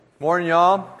Morning,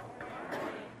 y'all.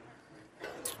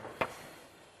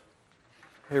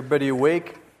 Everybody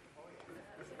awake?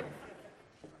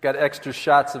 Got extra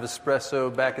shots of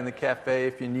espresso back in the cafe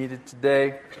if you need it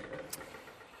today.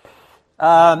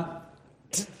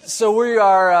 So we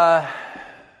are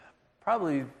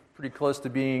probably pretty close to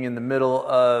being in the middle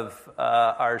of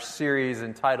our series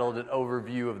entitled An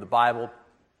Overview of the Bible.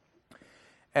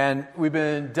 And we've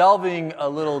been delving a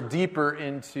little deeper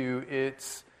into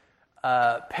its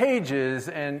pages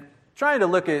and trying to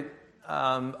look at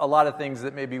a lot of things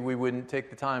that maybe we wouldn't take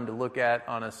the time to look at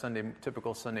on a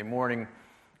typical Sunday morning,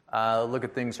 look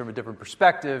at things from a different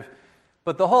perspective.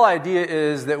 But the whole idea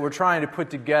is that we're trying to put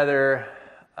together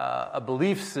a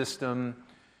belief system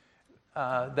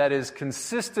that is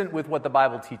consistent with what the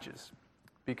Bible teaches.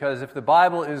 Because if the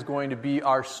Bible is going to be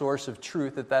our source of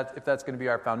truth, if that's going to be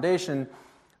our foundation,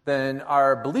 then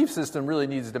our belief system really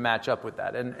needs to match up with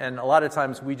that. And a lot of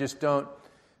times we just don't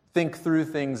think through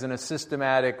things in a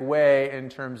systematic way in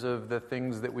terms of the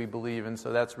things that we believe. And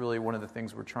so that's really one of the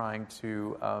things we're trying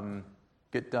to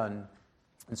get done.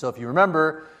 And so if you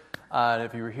remember,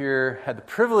 if you were here, had the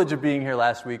privilege of being here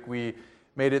last week, we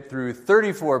made it through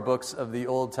 34 books of the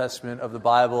Old Testament of the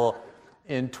Bible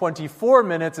in 24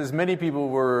 minutes. As many people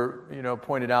were,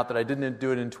 pointed out that I didn't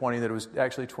do it in 20, that it was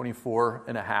actually 24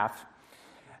 and a half.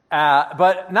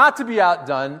 But not to be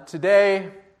outdone, today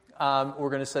we're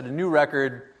going to set a new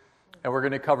record, and we're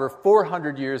going to cover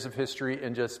 400 years of history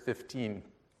in just 15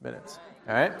 minutes.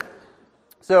 All right?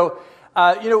 So,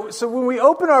 so when we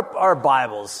open up our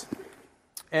Bibles,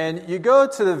 and you go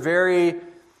to the very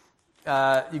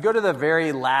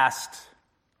last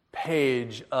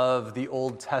page of the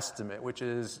Old Testament, which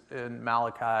is in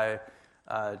Malachi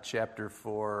chapter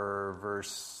 4,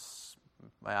 verse,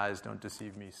 my eyes don't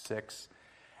deceive me, 6.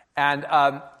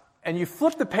 And you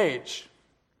flip the page,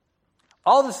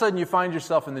 all of a sudden you find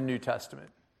yourself in the New Testament,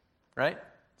 right?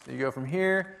 So you go from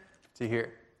here to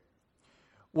here.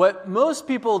 What most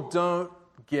people don't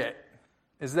get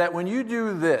is that when you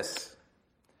do this,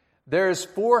 there's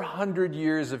 400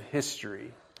 years of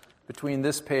history between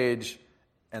this page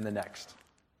and the next.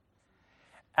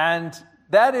 And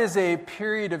that is a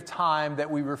period of time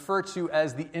that we refer to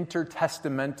as the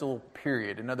intertestamental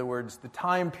period. In other words, the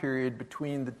time period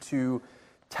between the two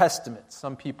testaments.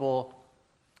 Some people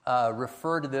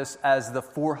refer to this as the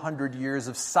 400 years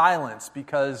of silence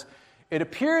because it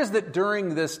appears that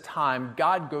during this time,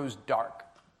 God goes dark.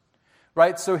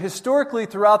 Right? So historically,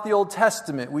 throughout the Old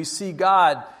Testament, we see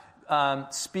God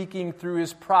speaking through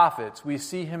his prophets. We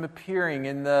see him appearing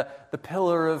in the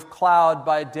pillar of cloud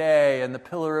by day and the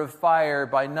pillar of fire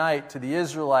by night to the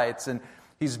Israelites. And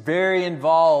he's very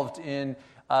involved in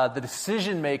the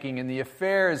decision-making and the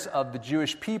affairs of the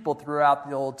Jewish people throughout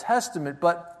the Old Testament.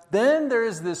 But then there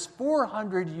is this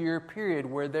 400-year period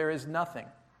where there is nothing.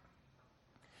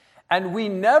 And we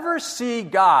never see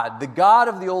God, the God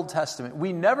of the Old Testament,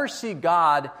 we never see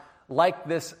God like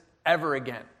this ever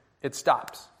again. It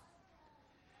stops.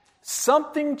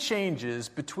 Something changes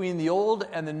between the old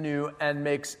and the new and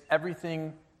makes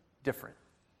everything different.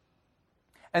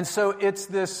 And so it's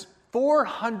this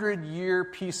 400-year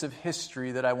piece of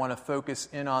history that I want to focus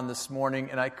in on this morning,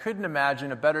 and I couldn't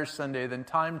imagine a better Sunday than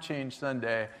Time Change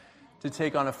Sunday to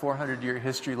take on a 400-year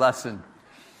history lesson.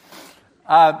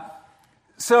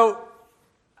 So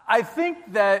I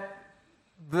think that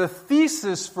the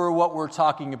thesis for what we're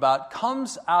talking about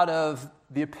comes out of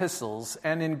the epistles,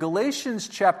 and in Galatians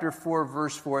chapter 4,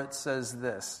 verse 4, it says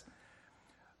this: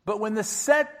 "But when the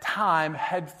set time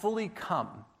had fully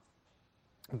come,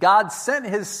 God sent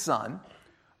his Son,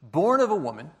 born of a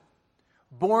woman,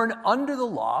 born under the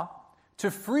law, to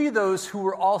free those who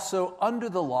were also under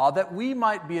the law, that we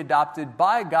might be adopted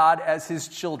by God as his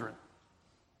children."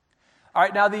 All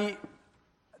right, now the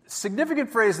significant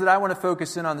phrase that I want to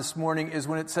focus in on this morning is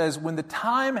when it says, "when the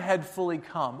time had fully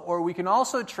come," or we can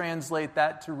also translate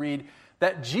that to read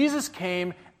that Jesus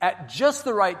came at just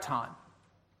the right time.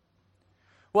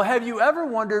 Well, have you ever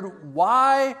wondered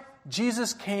why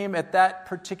Jesus came at that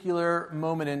particular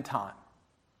moment in time?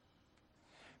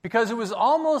 Because it was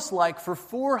almost like for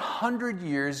 400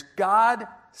 years, God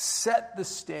set the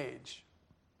stage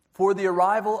for the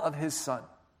arrival of his Son.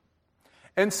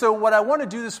 And so what I want to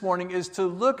do this morning is to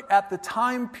look at the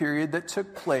time period that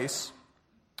took place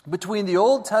between the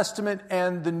Old Testament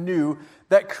and the New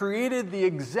that created the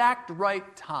exact right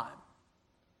time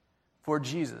for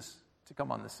Jesus to come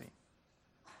on the scene.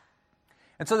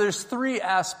 And so there's three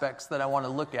aspects that I want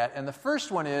to look at. And the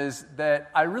first one is that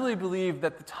I really believe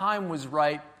that the time was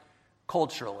right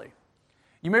culturally.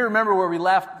 You may remember where we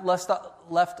left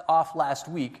off last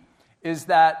week is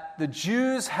that the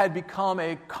Jews had become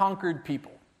a conquered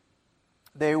people.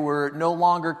 They were no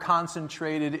longer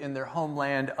concentrated in their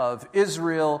homeland of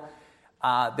Israel.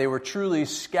 They were truly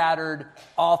scattered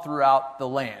all throughout the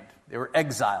land. They were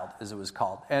exiled, as it was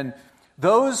called. And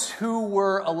those who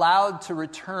were allowed to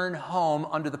return home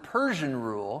under the Persian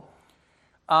rule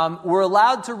were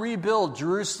allowed to rebuild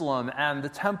Jerusalem and the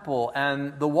temple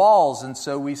and the walls. And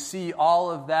so we see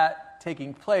all of that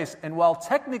taking place. And while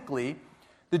technically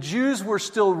the Jews were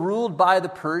still ruled by the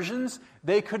Persians,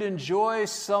 they could enjoy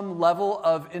some level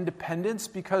of independence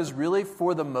because really,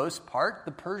 for the most part,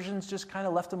 the Persians just kind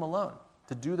of left them alone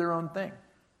to do their own thing.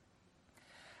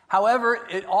 However,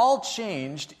 it all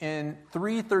changed in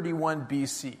 331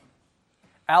 BC.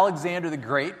 Alexander the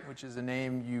Great, which is a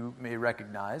name you may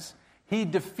recognize, he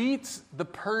defeats the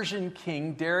Persian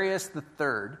king Darius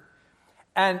III,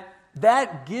 and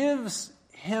that gives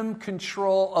him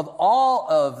control of all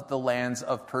of the lands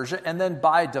of Persia, and then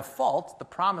by default, the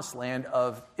promised land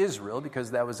of Israel,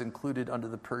 because that was included under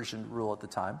the Persian rule at the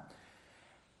time.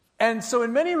 And so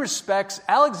in many respects,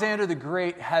 Alexander the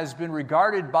Great has been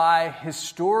regarded by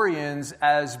historians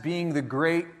as being the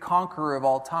great conqueror of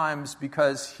all times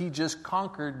because he just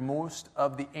conquered most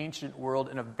of the ancient world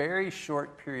in a very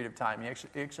short period of time. He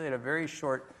actually had a very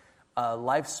short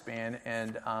lifespan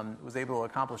and was able to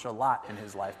accomplish a lot in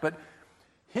his life. But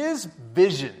his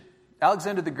vision,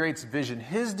 Alexander the Great's vision,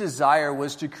 his desire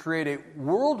was to create a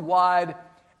worldwide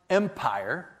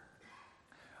empire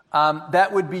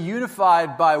that would be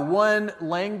unified by one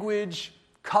language,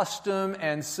 custom,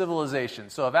 and civilization.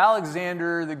 So if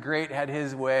Alexander the Great had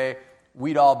his way,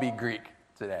 we'd all be Greek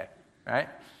today, right?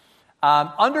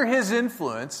 Under his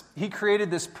influence, he created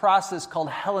this process called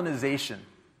Hellenization.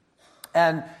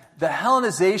 And the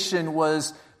Hellenization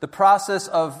was the process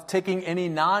of taking any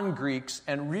non-Greeks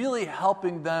and really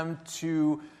helping them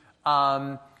to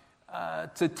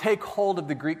take hold of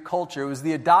the Greek culture. It was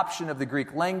the adoption of the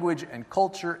Greek language and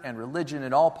culture and religion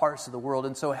in all parts of the world.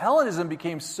 And so Hellenism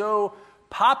became so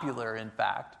popular, in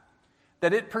fact,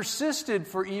 that it persisted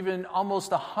for even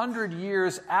almost 100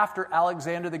 years after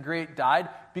Alexander the Great died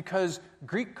because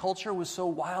Greek culture was so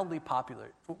wildly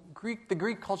popular. The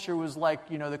Greek culture was like,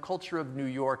 the culture of New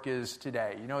York is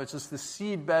today. It's just the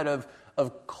seedbed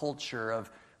of culture, of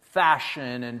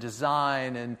fashion and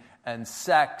design and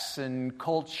sex and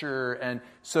culture. And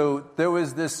so there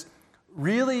was this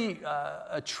really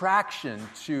attraction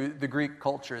to the Greek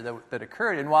culture that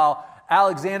occurred. And while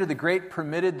Alexander the Great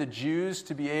permitted the Jews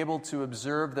to be able to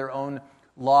observe their own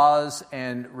laws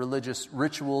and religious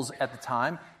rituals at the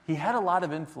time, he had a lot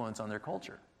of influence on their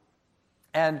culture.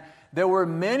 And there were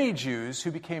many Jews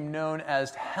who became known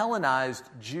as Hellenized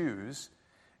Jews.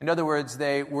 In other words,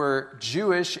 they were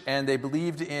Jewish and they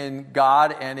believed in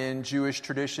God and in Jewish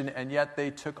tradition, and yet they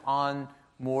took on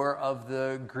more of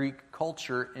the Greek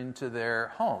culture into their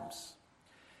homes.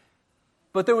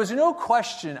 But there was no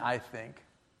question, I think,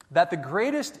 that the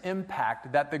greatest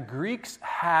impact that the Greeks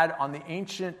had on the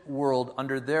ancient world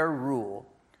under their rule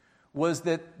was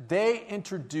that they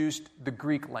introduced the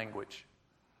Greek language.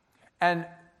 And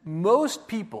most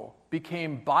people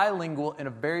became bilingual in a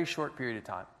very short period of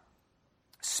time.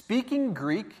 Speaking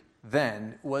Greek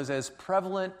then was as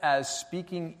prevalent as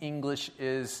speaking English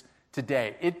is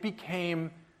today. It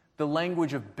became the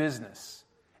language of business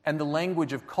and the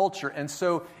language of culture. And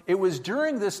so it was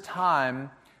during this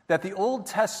time that the Old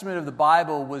Testament of the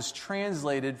Bible was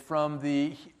translated from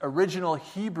the original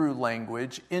Hebrew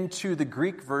language into the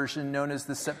Greek version known as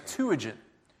the Septuagint,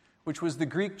 which was the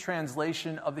Greek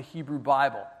translation of the Hebrew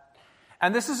Bible.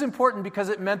 And this is important because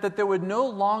it meant that there would no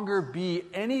longer be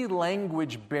any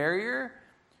language barrier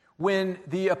when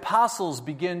the apostles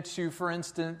begin to, for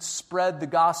instance, spread the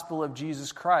gospel of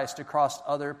Jesus Christ across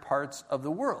other parts of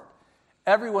the world.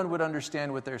 Everyone would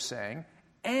understand what they're saying,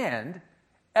 and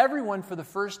everyone for the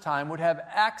first time would have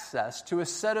access to a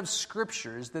set of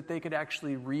scriptures that they could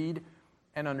actually read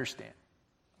and understand.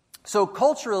 So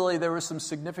culturally, there were some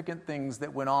significant things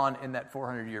that went on in that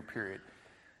 400-year period.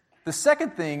 The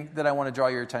second thing that I want to draw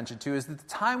your attention to is that the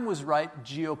time was right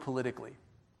geopolitically.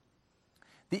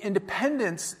 The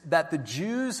independence that the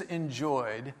Jews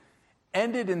enjoyed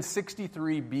ended in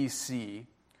 63 BC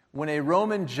when a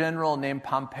Roman general named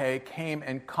Pompey came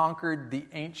and conquered the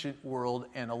ancient world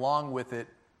and along with it,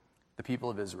 the people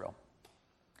of Israel.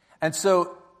 And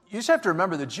so you just have to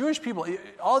remember the Jewish people,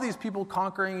 all these people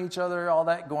conquering each other, all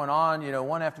that going on,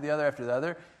 one after the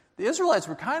other. The Israelites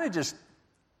were kind of just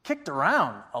kicked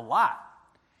around a lot.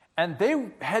 And they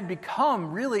had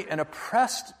become really an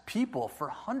oppressed people for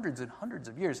hundreds and hundreds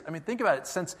of years. I mean, think about it.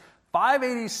 Since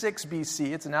 586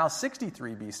 BC, it's now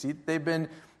 63 BC, they've been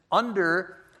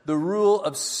under the rule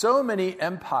of so many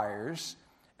empires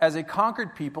as a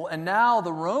conquered people, and now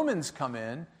the Romans come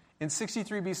in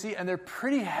 63 BC, and they're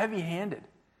pretty heavy-handed.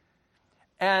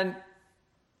 And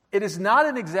it is not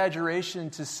an exaggeration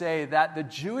to say that the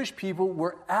Jewish people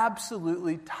were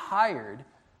absolutely tired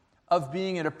of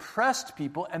being an oppressed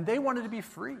people, and they wanted to be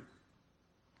free.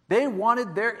 They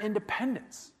wanted their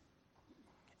independence.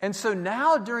 And so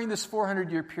now, during this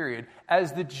 400-year period,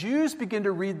 as the Jews begin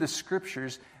to read the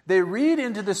Scriptures, they read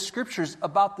into the Scriptures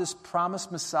about this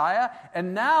promised Messiah,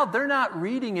 and now they're not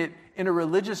reading it in a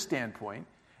religious standpoint.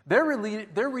 They're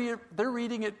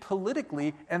reading it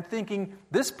politically and thinking,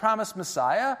 this promised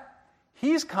Messiah,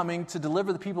 he's coming to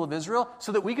deliver the people of Israel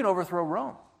so that we can overthrow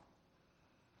Rome.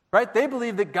 Right? They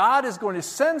believe that God is going to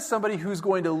send somebody who's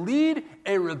going to lead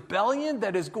a rebellion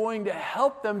that is going to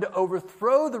help them to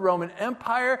overthrow the Roman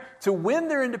Empire, to win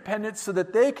their independence so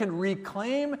that they can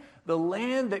reclaim the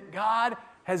land that God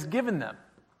has given them.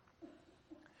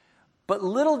 But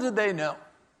little did they know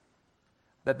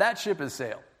that that ship has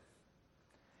sailed.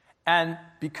 And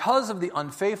because of the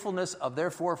unfaithfulness of their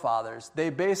forefathers, they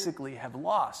basically have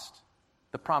lost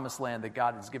the promised land that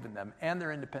God has given them and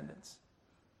their independence.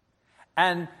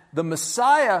 And the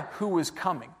Messiah who was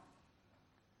coming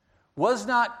was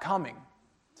not coming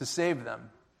to save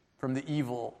them from the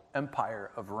evil empire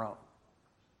of Rome.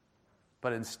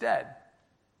 But instead,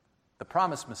 the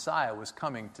promised Messiah was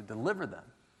coming to deliver them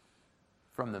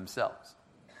from themselves.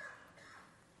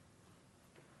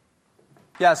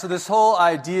 Yeah, so this whole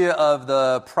idea of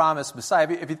the promised Messiah,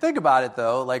 if you think about it,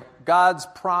 though, like God's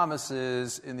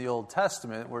promises in the Old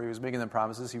Testament, where he was making them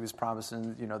promises, he was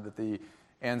promising, that the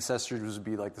ancestors would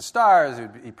be like the stars.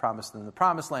 He promised them the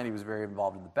promised land. He was very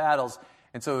involved in the battles.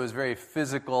 And so it was very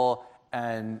physical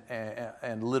and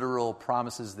literal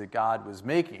promises that God was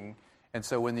making. And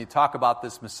so when they talk about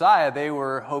this Messiah, they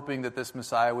were hoping that this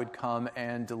Messiah would come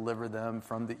and deliver them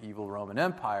from the evil Roman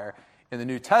Empire. In the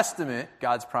New Testament,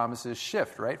 God's promises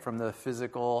shift, right, from the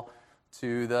physical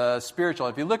to the spiritual.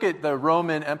 If you look at the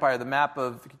Roman Empire, if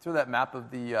you throw that map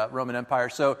of the Roman Empire,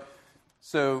 so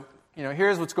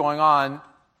here's what's going on.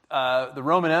 The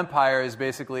Roman Empire is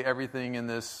basically everything in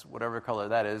this, whatever color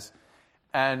that is.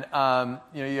 And,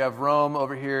 you have Rome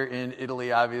over here in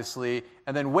Italy, obviously.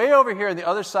 And then way over here on the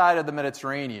other side of the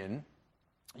Mediterranean,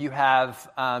 you have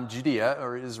Judea,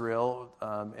 or Israel,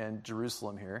 and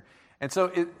Jerusalem here. And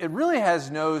so it really has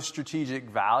no strategic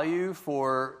value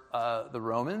for the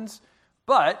Romans,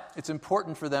 but it's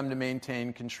important for them to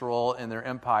maintain control in their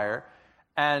empire.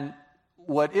 And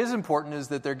what is important is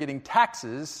that they're getting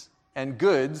taxes and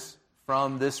goods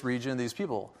from this region, these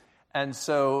people. And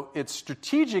so it's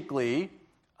strategically,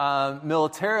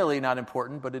 militarily not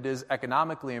important, but it is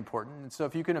economically important. And so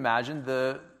if you can imagine,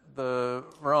 the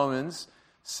Romans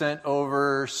sent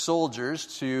over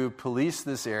soldiers to police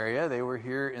this area. They were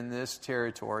here in this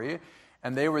territory,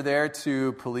 and they were there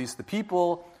to police the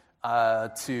people,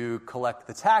 to collect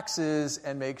the taxes,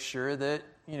 and make sure that,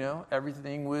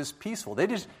 everything was peaceful.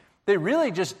 They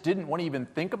really just didn't want to even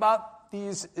think about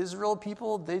these Israel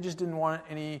people. They just didn't want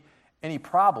any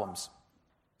problems.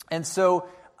 And so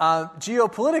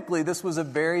geopolitically, this was a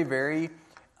very, very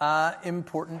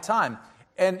important time.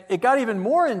 And it got even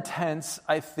more intense,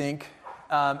 I think.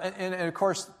 And of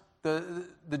course,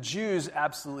 the Jews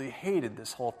absolutely hated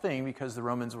this whole thing because the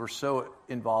Romans were so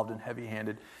involved and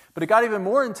heavy-handed. But it got even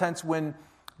more intense when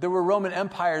there were Roman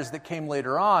empires that came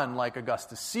later on, like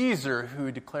Augustus Caesar,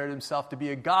 who declared himself to be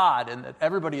a god, and that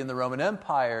everybody in the Roman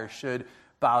Empire should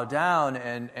bow down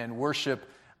and worship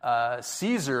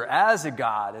Caesar as a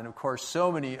god. And of course,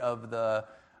 so many of the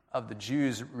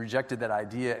Jews rejected that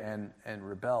idea and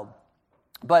rebelled.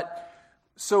 But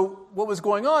so what was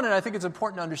going on, and I think it's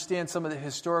important to understand some of the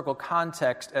historical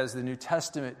context as the New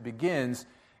Testament begins,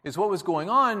 is what was going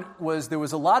on was there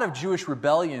was a lot of Jewish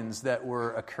rebellions that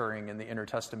were occurring in the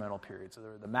intertestamental period. So there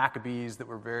were the Maccabees that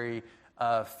were very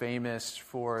famous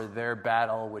for their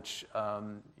battle, which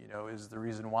is the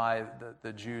reason why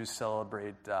the Jews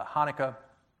celebrate Hanukkah.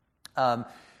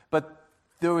 But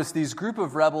there was these group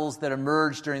of rebels that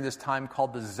emerged during this time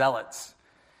called the Zealots.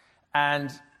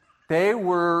 And they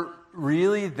were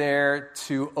really there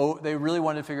they really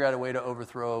wanted to figure out a way to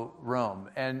overthrow Rome.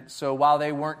 And so while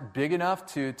they weren't big enough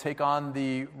to take on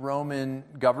the Roman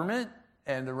government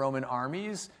and the Roman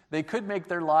armies, they could make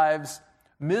their lives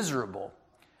miserable.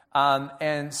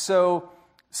 And so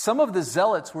some of the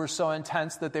Zealots were so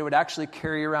intense that they would actually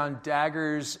carry around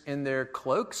daggers in their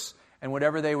cloaks, and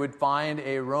whenever they would find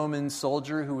a Roman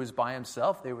soldier who was by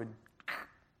himself, they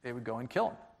would go and kill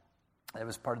him. That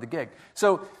was part of the gig.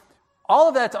 So all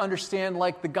of that to understand,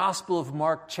 like the Gospel of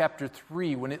Mark chapter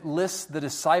 3, when it lists the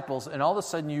disciples, and all of a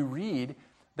sudden you read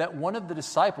that one of the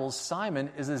disciples, Simon,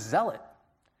 is a zealot.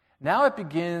 now it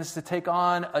begins to take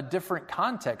on a different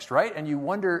context, right? And you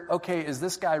wonder, okay, is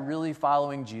this guy really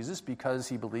following Jesus because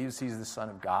he believes he's the Son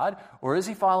of God? Or is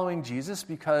he following Jesus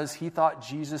because he thought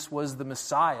Jesus was the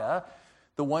Messiah,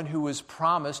 the one who was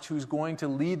promised, who's going to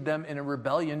lead them in a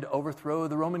rebellion to overthrow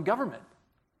the Roman government?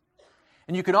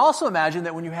 And you can also imagine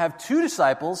that when you have two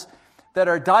disciples that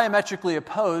are diametrically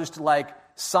opposed, like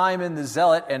Simon the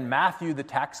Zealot and Matthew the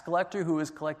tax collector, who is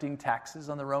collecting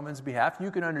taxes on the Romans' behalf, you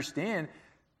can understand,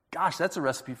 gosh, that's a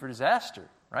recipe for disaster,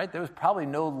 right? There was probably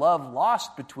no love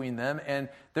lost between them, and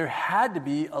there had to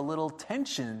be a little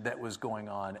tension that was going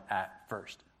on at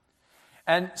first.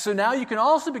 And so now you can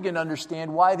also begin to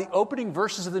understand why the opening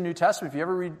verses of the New Testament, if you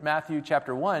ever read Matthew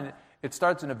chapter 1, it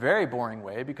starts in a very boring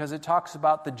way because it talks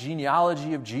about the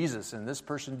genealogy of Jesus, and this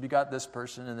person begot this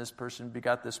person, and this person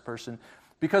begot this person.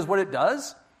 Because what it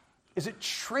does is it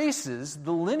traces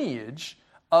the lineage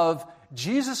of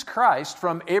Jesus Christ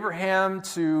from Abraham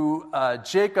to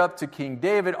Jacob to King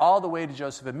David, all the way to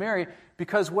Joseph and Mary,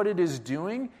 because what it is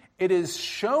doing, it is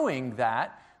showing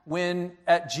that when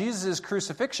at Jesus'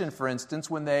 crucifixion, for instance,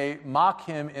 when they mock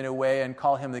him in a way and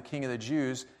call him the King of the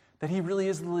Jews, that he really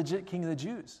is the legit King of the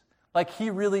Jews. Like he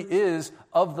really is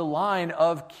of the line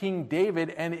of King David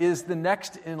and is the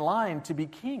next in line to be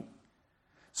king.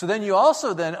 So then you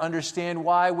also then understand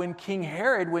why when King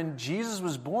Herod, when Jesus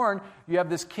was born, you have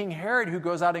this King Herod who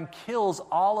goes out and kills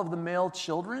all of the male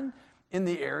children in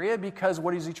the area, because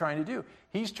what is he trying to do?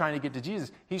 He's trying to get to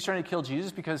Jesus. He's trying to kill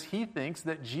Jesus because he thinks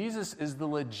that Jesus is the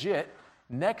legit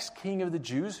next king of the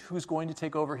Jews who's going to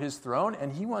take over his throne,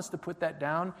 and he wants to put that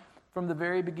down from the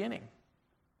very beginning.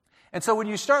 And so when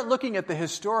you start looking at the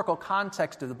historical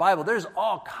context of the Bible, there's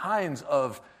all kinds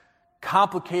of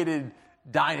complicated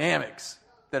dynamics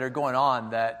that are going on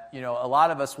that, a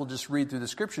lot of us will just read through the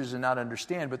scriptures and not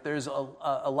understand, but there's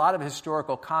a lot of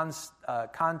historical context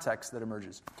that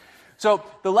emerges. So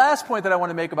the last point that I want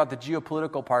to make about the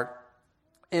geopolitical part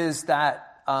is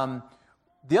that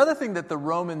the other thing that the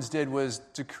Romans did was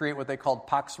to create what they called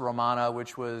Pax Romana,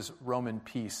 which was Roman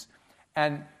peace.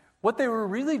 And what they were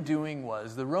really doing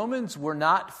was the Romans were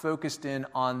not focused in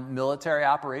on military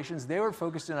operations. They were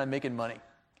focused in on making money.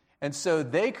 And so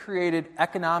they created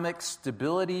economic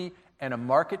stability and a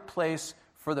marketplace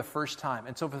for the first time.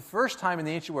 And so for the first time in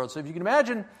the ancient world, so if you can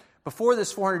imagine, before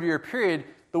this 400-year period,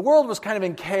 the world was kind of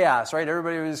in chaos, right?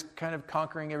 Everybody was kind of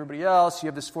conquering everybody else. You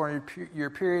have this 400-year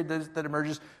period that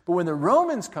emerges. But when the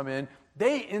Romans come in,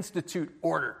 they institute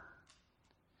order.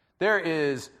 There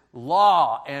is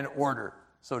law and order,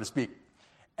 so to speak.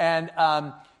 And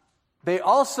they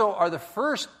also are the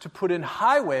first to put in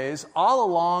highways all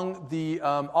along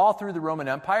all through the Roman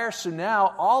Empire. So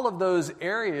now all of those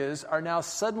areas are now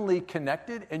suddenly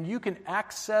connected, and you can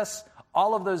access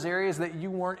all of those areas that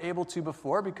you weren't able to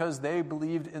before because they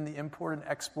believed in the import and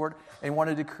export and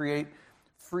wanted to create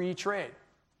free trade.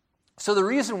 So the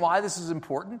reason why this is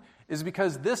important is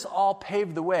because this all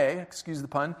paved the way, excuse the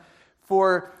pun,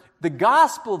 for the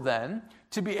gospel then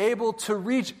to be able to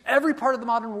reach every part of the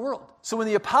modern world. So when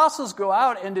the apostles go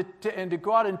out and to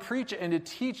go out and preach and to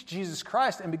teach Jesus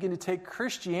Christ and begin to take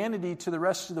Christianity to the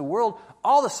rest of the world,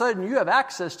 all of a sudden you have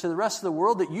access to the rest of the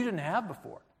world that you didn't have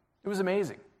before. It was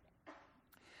amazing.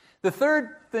 The third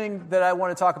thing that I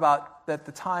want to talk about, that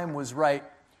the time was right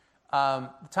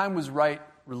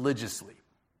religiously.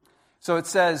 So it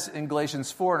says in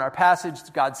Galatians 4 in our passage,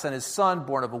 God sent his son,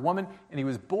 born of a woman, and he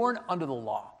was born under the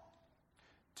law,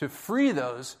 to free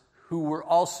those who were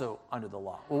also under the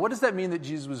law. Well, what does that mean that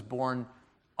Jesus was born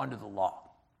under the law?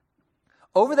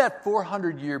 Over that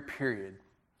 400-year period,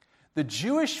 the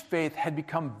Jewish faith had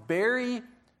become very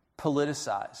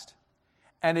politicized.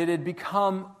 And it had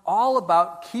become all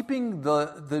about keeping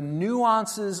the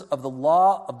nuances of the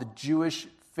law of the Jewish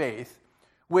faith,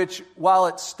 which, while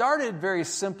it started very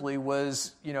simply,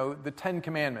 was, the Ten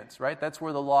Commandments, right? That's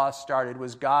where the law started,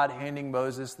 was God handing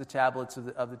Moses the tablets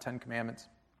of the Ten Commandments.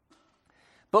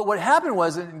 But what happened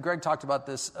was, and Greg talked about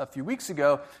this a few weeks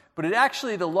ago, but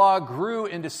the law grew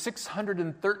into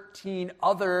 613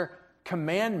 other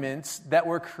commandments that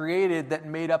were created that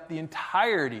made up the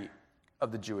entirety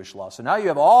of the Jewish law. So now you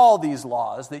have all these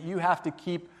laws that you have to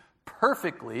keep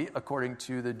perfectly according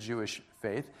to the Jewish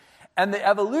faith. And the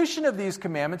evolution of these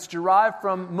commandments derive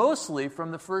mostly from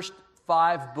the first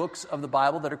 5 books of the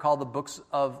Bible that are called the books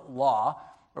of law,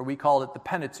 or we call it the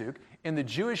Pentateuch. In the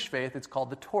Jewish faith, it's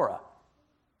called the Torah.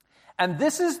 And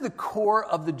this is the core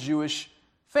of the Jewish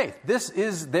faith. This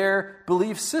is their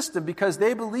belief system because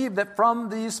they believe that from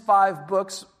these 5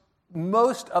 books,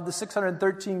 most of the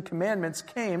 613 commandments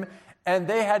came, and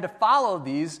they had to follow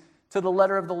these to the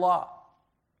letter of the law.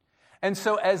 And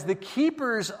so as the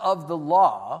keepers of the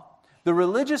law, the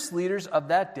religious leaders of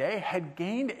that day had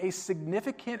gained a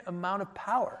significant amount of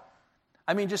power.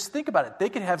 I mean, just think about it. They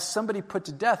could have somebody put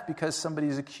to death because somebody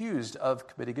is accused of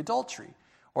committing adultery.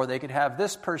 Or they could have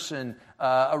this person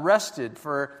arrested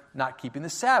for not keeping the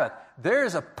Sabbath. There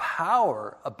is a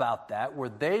power about that where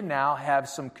they now have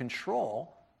some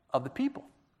control of the people.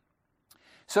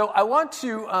 So I want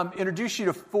to introduce you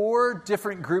to 4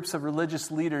 different groups of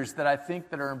religious leaders that I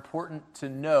think that are important to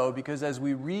know, because as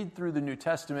we read through the New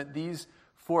Testament, these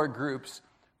 4 groups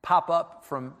pop up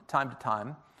from time to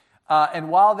time. And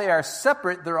while they are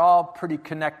separate, they're all pretty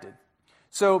connected.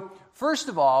 So first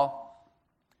of all,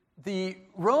 the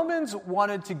Romans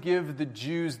wanted to give the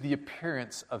Jews the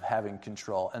appearance of having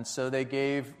control. And so they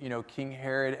gave, King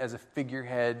Herod as a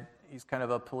figurehead. He's kind of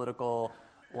a political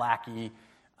lackey,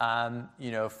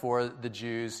 for the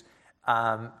Jews.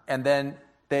 And then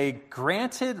they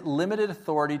granted limited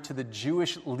authority to the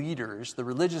Jewish leaders, the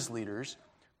religious leaders,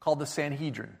 called the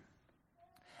Sanhedrin.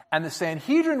 And the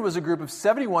Sanhedrin was a group of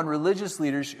 71 religious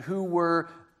leaders who were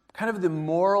kind of the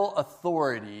moral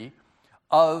authority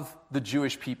of the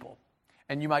Jewish people.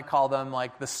 And you might call them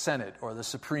like the Senate or the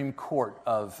Supreme Court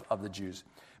of the Jews.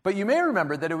 But you may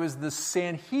remember that it was the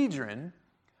Sanhedrin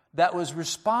that was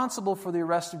responsible for the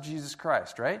arrest of Jesus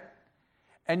Christ, right?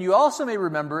 And you also may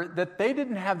remember that they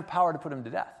didn't have the power to put him to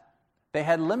death. They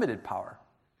had limited power,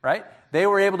 right? They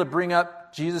were able to bring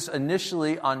up Jesus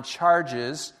initially on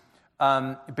charges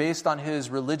based on his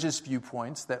religious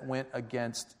viewpoints that went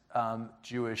against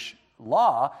Jewish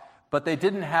law, but they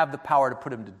didn't have the power to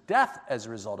put him to death as a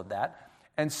result of that.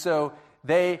 And so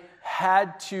they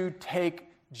had to take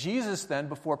Jesus then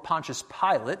before Pontius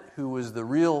Pilate, who was the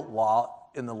real law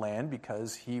in the land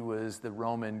because he was the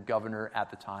Roman governor at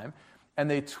the time.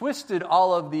 And they twisted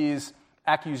all of these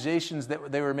accusations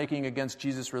that they were making against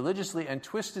Jesus religiously and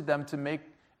twisted them to make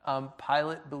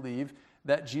Pilate believe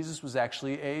that Jesus was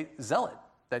actually a zealot,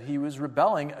 that he was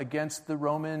rebelling against the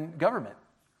Roman government.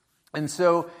 And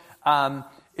so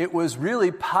it was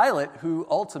really Pilate who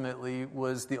ultimately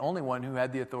was the only one who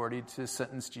had the authority to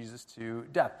sentence Jesus to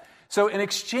death. So in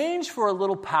exchange for a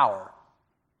little power,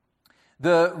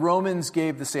 the Romans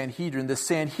gave the Sanhedrin. The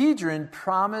Sanhedrin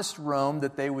promised Rome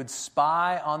that they would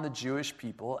spy on the Jewish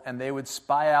people and they would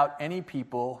spy out any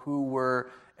people who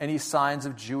were any signs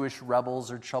of Jewish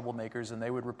rebels or troublemakers, and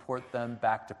they would report them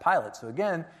back to Pilate. So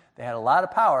again, they had a lot of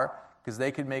power because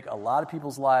they could make a lot of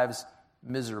people's lives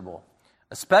miserable,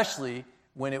 especially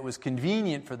when it was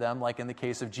convenient for them, like in the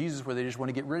case of Jesus, where they just want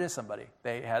to get rid of somebody.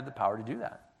 They had the power to do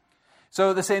that.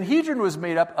 So the Sanhedrin was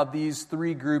made up of these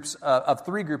three groups of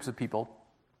people.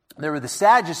 There were the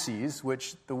Sadducees,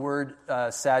 which the word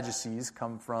Sadducees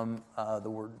come from the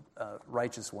word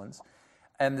righteous ones.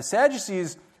 And the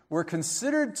Sadducees were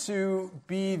considered to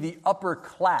be the upper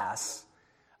class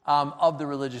of the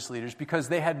religious leaders because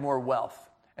they had more wealth.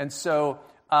 And so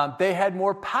they had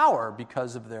more power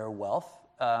because of their wealth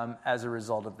as a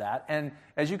result of that. And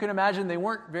as you can imagine, they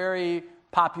weren't very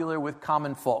popular with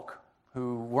common folk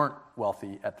who weren't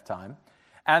wealthy at the time.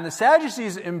 And the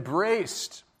Sadducees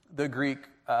embraced the Greek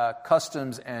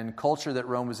customs and culture that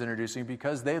Rome was introducing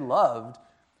because they loved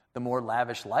the more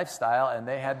lavish lifestyle, and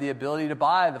they had the ability to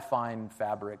buy the fine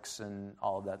fabrics and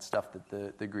all of that stuff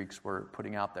that the Greeks were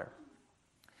putting out there.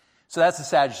 So that's the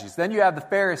Sadducees. Then you have the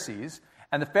Pharisees,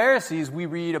 and the Pharisees we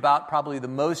read about probably the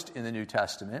most in the New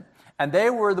Testament, and they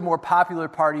were the more popular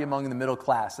party among the middle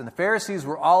class. And the Pharisees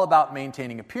were all about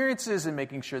maintaining appearances and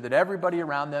making sure that everybody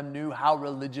around them knew how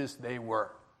religious they were,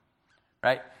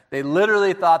 right? They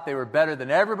literally thought they were better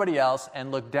than everybody else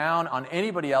and looked down on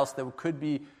anybody else that could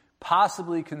be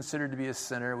possibly considered to be a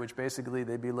sinner, which basically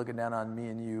they'd be looking down on me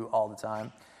and you all the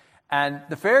time. And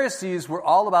the Pharisees were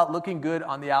all about looking good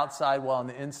on the outside, while on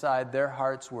the inside their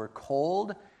hearts were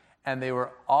cold, and they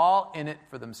were all in it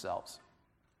for themselves.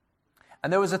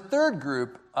 And there was a third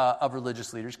group of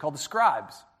religious leaders called the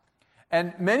scribes.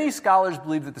 And many scholars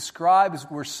believe that the scribes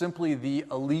were simply the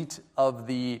elite of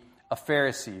the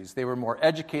Pharisees. They were more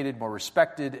educated, more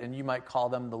respected, and you might call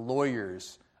them the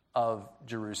lawyers of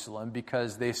Jerusalem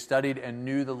because they studied and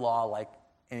knew the law like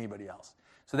anybody else.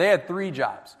 So they had three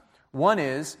jobs. One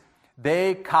is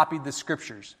they copied the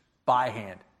scriptures by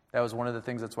hand. That was one of the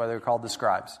things, that's why they were called the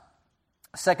scribes.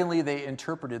 Secondly, they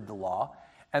interpreted the law.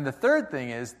 And the third thing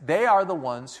is they are the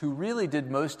ones who really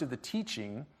did most of the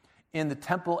teaching in the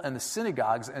temple and the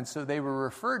synagogues, and so they were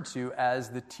referred to as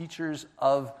the teachers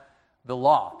of the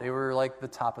law. They were like the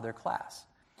top of their class.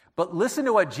 But listen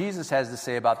to what Jesus has to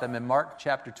say about them in Mark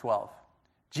chapter 12.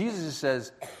 Jesus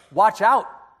says, watch out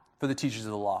for the teachers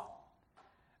of the law.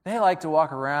 They like to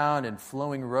walk around in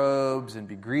flowing robes and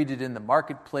be greeted in the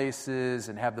marketplaces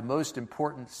and have the most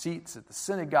important seats at the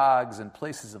synagogues and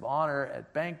places of honor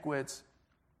at banquets.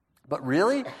 But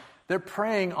really, they're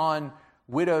preying on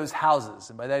widows' houses.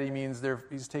 And by that he means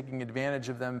he's taking advantage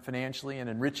of them financially and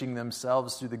enriching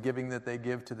themselves through the giving that they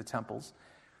give to the temples.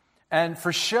 And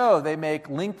for show, they make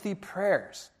lengthy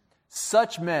prayers.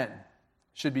 Such men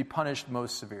should be punished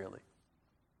most severely.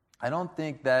 I don't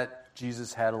think that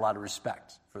Jesus had a lot of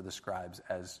respect for the scribes,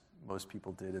 as most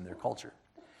people did in their culture.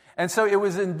 And so it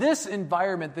was in this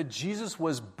environment that Jesus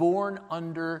was born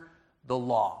under the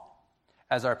law,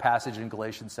 as our passage in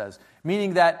Galatians says,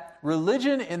 meaning that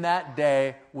religion in that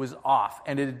day was off,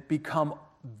 and it had become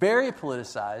very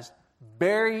politicized,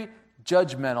 very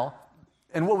judgmental.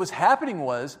 And what was happening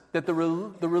was that the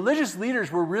religious leaders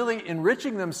were really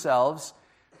enriching themselves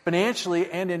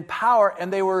financially and in power,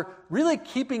 and they were really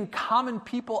keeping common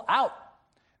people out.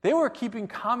 They were keeping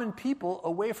common people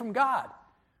away from God.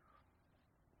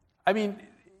 I mean,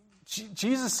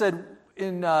 Jesus said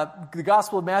in the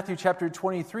Gospel of Matthew chapter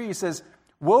 23, he says,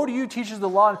 "Woe to you, teachers of the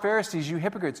law and Pharisees, you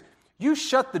hypocrites! You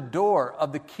shut the door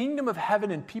of the kingdom of heaven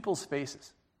in people's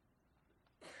faces.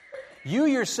 You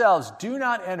yourselves do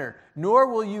not enter, nor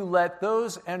will you let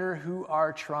those enter who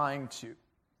are trying to."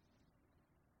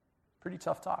 Pretty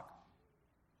tough talk.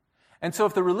 And so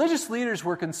if the religious leaders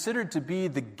were considered to be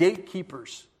the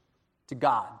gatekeepers to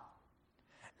God,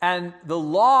 and the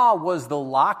law was the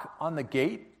lock on the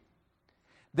gate,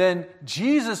 then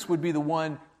Jesus would be the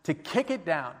one to kick it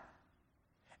down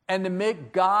and to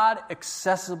make God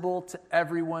accessible to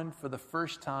everyone for the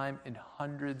first time in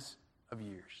hundreds of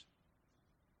years.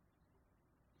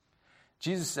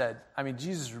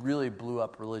 Jesus really blew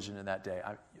up religion in that day.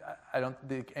 I don't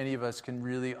think any of us can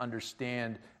really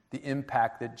understand the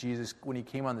impact that Jesus, when he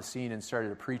came on the scene and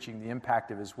started preaching, the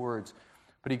impact of his words.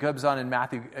 But he comes on in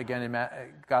Matthew, again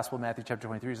in Gospel of Matthew chapter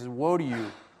 23, he says, "Woe to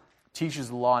you, teachers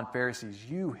of the law and Pharisees,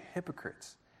 you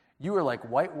hypocrites! You are like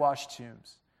whitewashed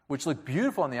tombs, which look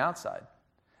beautiful on the outside,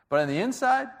 but on the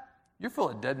inside, you're full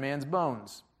of dead man's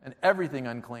bones and everything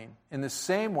unclean. In the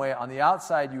same way, on the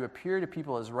outside you appear to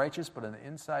people as righteous, but on the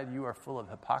inside you are full of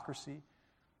hypocrisy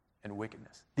and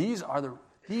wickedness." These are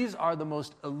the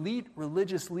most elite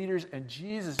religious leaders, and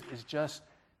Jesus is just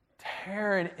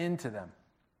tearing into them.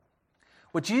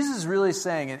 What Jesus is really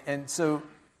saying, and so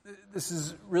this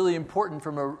is really important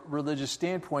from a religious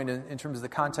standpoint in terms of the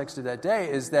context of that day,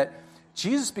 is that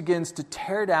Jesus begins to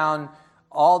tear down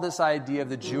all this idea of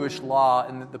the Jewish law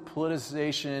and the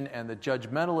politicization and the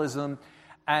judgmentalism.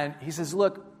 And he says,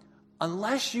 look,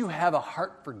 unless you have a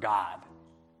heart for God,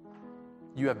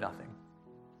 you have nothing.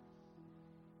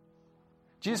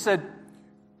 Jesus said,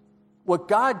 what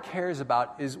God cares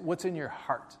about is what's in your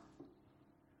heart.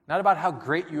 Not about how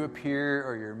great you appear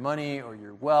or your money or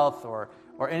your wealth or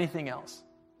anything else.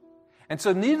 And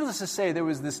so needless to say, there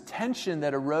was this tension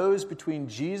that arose between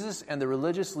Jesus and the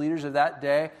religious leaders of that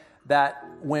day that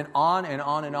went on and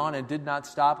on and on and did not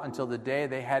stop until the day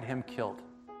they had him killed.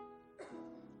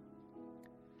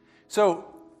 So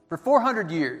for 400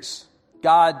 years,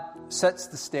 God sets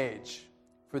the stage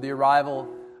for the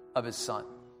arrival of his son.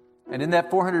 And in that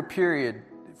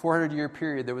 400-year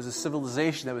period, there was a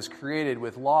civilization that was created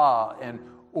with law and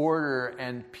order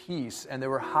and peace. And there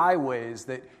were highways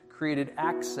that created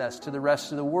access to the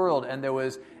rest of the world. And there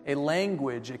was a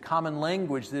language, a common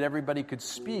language that everybody could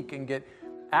speak and get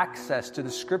access to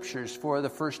the scriptures for the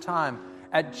first time.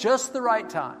 At just the right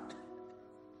time,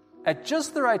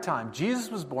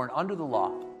 Jesus was born under the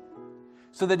law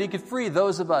so that he could free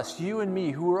those of us, you and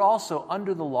me, who were also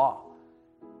under the law.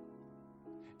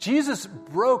 Jesus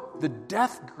broke the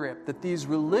death grip that these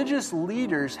religious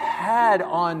leaders had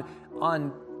on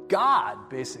God,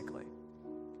 basically.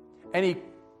 And he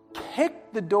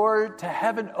kicked the door to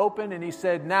heaven open and he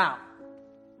said, now,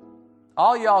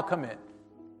 all y'all come in.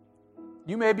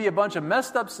 You may be a bunch of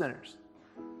messed up sinners,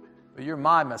 but you're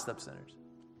my messed up sinners.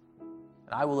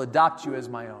 And I will adopt you as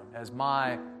my own, as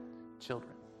my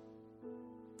children.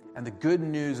 And the good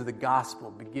news of the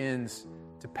gospel begins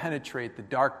to penetrate the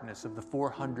darkness of the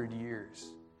 400 years.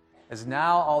 As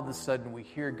now, all of a sudden, we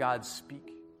hear God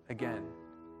speak again,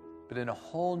 but in a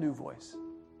whole new voice,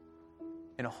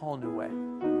 in a whole new way.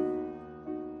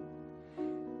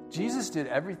 Jesus did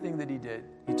everything that he did.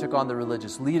 He took on the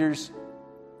religious leaders.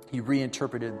 He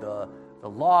reinterpreted the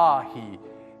law.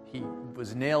 He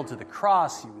was nailed to the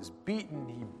cross. He was beaten.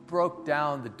 He broke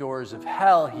down the doors of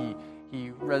hell.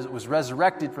 He was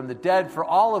resurrected from the dead for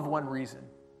all of one reason.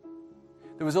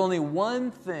 There was only one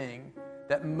thing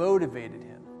that motivated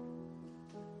him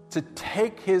to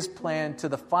take his plan to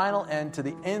the final end, to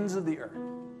the ends of the earth.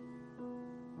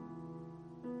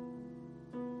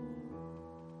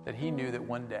 that he knew that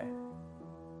one day,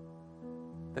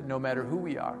 that no matter who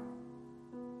we are,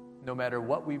 no matter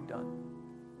what we've done,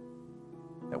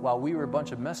 that while we were a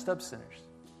bunch of messed up sinners,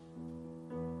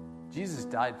 Jesus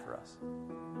died for us.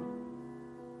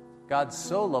 God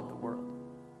so loved the world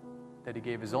that he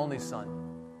gave his only Son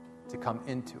to come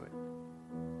into it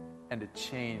and to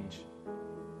change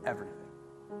everything.